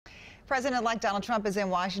President-elect Donald Trump is in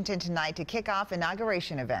Washington tonight to kick off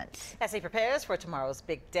inauguration events. As he prepares for tomorrow's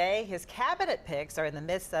big day, his cabinet picks are in the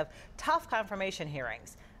midst of tough confirmation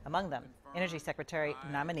hearings. Among them, Energy Secretary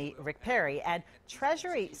nominee Rick Perry and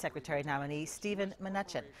Treasury Secretary nominee Steven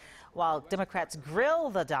Mnuchin. While Democrats grill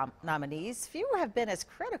the nominees, few have been as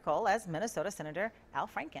critical as Minnesota Senator Al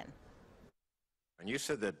Franken. And you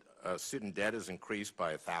said that student debt has increased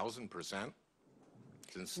by 1,000%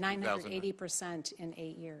 since 980% in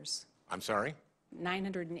 8 years. I'm sorry?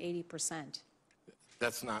 980%.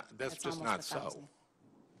 That's just not so. 1,000.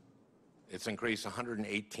 It's increased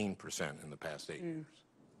 118% in the past 8 years.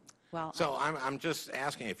 Well, So I'm just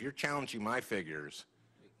asking, if you're challenging my figures,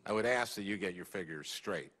 I would ask that you get your figures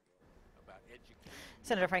straight.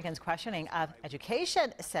 Senator Franken's questioning of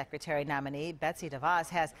Education Secretary nominee Betsy DeVos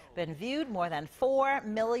has been viewed more than 4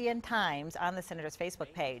 million times on the senator's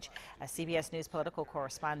Facebook page. A CBS News political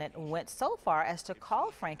correspondent went so far as to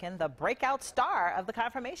call Franken the breakout star of the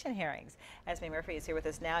confirmation hearings. Esme Murphy is here with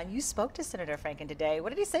us now, and you spoke to Senator Franken today. What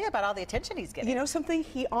did he say about all the attention he's getting? You know something?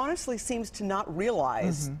 He honestly seems to not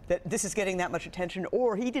realize that this is getting that much attention,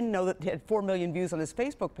 or he didn't know that he had 4 million views on his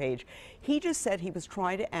Facebook page. He just said he was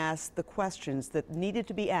trying to ask the questions that needed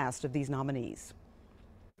to be asked of these nominees.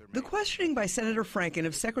 The questioning by Senator Franken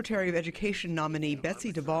of Secretary of Education nominee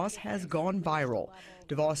Betsy DeVos has gone viral.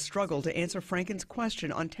 DeVos struggled to answer Franken's question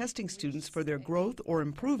on testing students for their growth or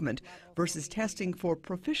improvement versus testing for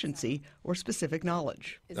proficiency or specific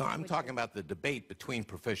knowledge. No, I'm talking about the debate between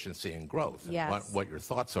proficiency and growth. And Yes. what your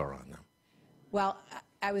thoughts are on them. well,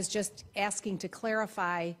 I was just asking to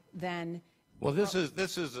clarify then. Well, this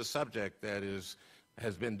is a subject that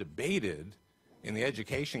has been debated in the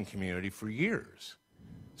education community for years.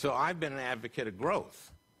 So I've been an advocate of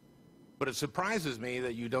growth. But it surprises me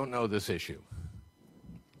that you don't know this issue.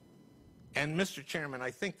 And, Mr. Chairman, I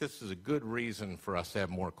think this is a good reason for us to have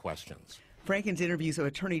more questions. Franken's interviews of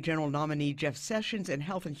Attorney General nominee Jeff Sessions and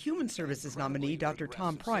Health and Human Services nominee Dr.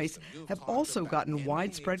 Tom Price have also gotten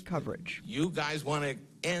widespread coverage. You guys want to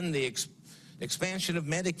end the expansion of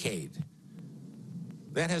Medicaid.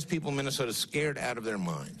 That has people in Minnesota scared out of their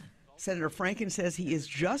mind. Senator Franken says he is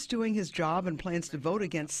just doing his job and plans to vote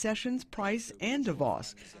against Sessions, Price, and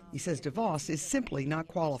DeVos. He says DeVos is simply not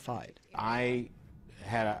qualified. I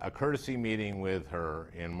had a courtesy meeting with her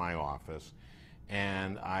in my office,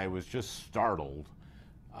 and I was just startled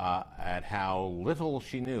at how little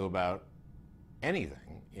she knew about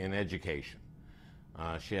anything in education.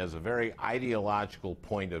 She has a very ideological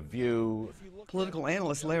point of view. Political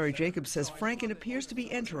analyst Larry Jacobs says Franken appears to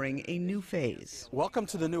be entering a new phase. Welcome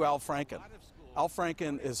to the new Al Franken. Al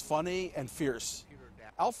Franken is funny and fierce.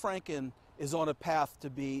 Al Franken is on a path to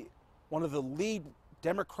be one of the lead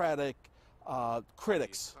Democratic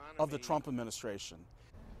critics of the Trump administration.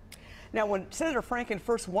 Now, when Senator Franken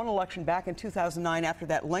first won election back in 2009 after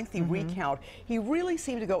that lengthy recount, he really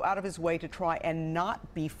seemed to go out of his way to try and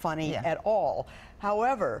not be funny at all.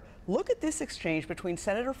 However, look at this exchange between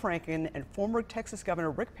Senator Franken and former Texas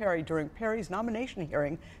Governor Rick Perry during Perry's nomination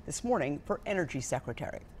hearing this morning for Energy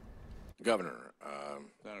Secretary. Governor,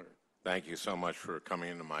 thank you so much for coming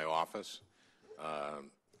into my office.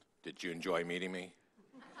 Did you enjoy meeting me?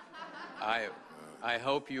 I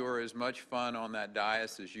hope you were as much fun on that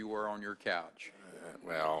dais as you were on your couch.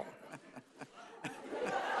 Well...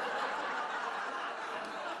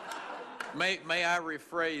 May I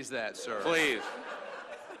rephrase that, sir? Please.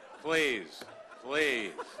 Please.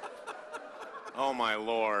 Please. Oh, my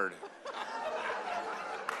Lord.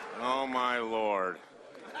 Oh, my Lord.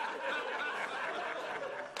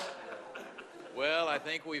 Well, I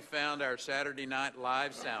think we found our Saturday Night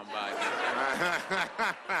Live soundbite.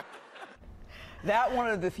 That one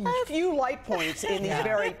of the few light points in these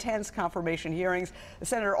very tense confirmation hearings. The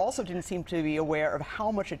senator also didn't seem to be aware of how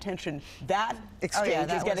much attention that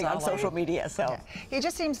exchange is getting on social media. So he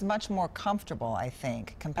just seems much more comfortable, I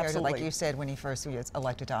think, compared to, like you said, when he first was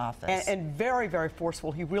elected to office. And very, very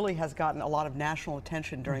forceful. He really has gotten a lot of national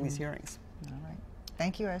attention during these hearings. All right.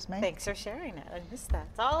 Thank you, Esme. Thanks for sharing that. I missed that.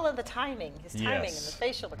 It's all in the timing, his timing and the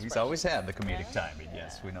facial expression. He's always had the comedic timing,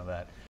 yes, we know that.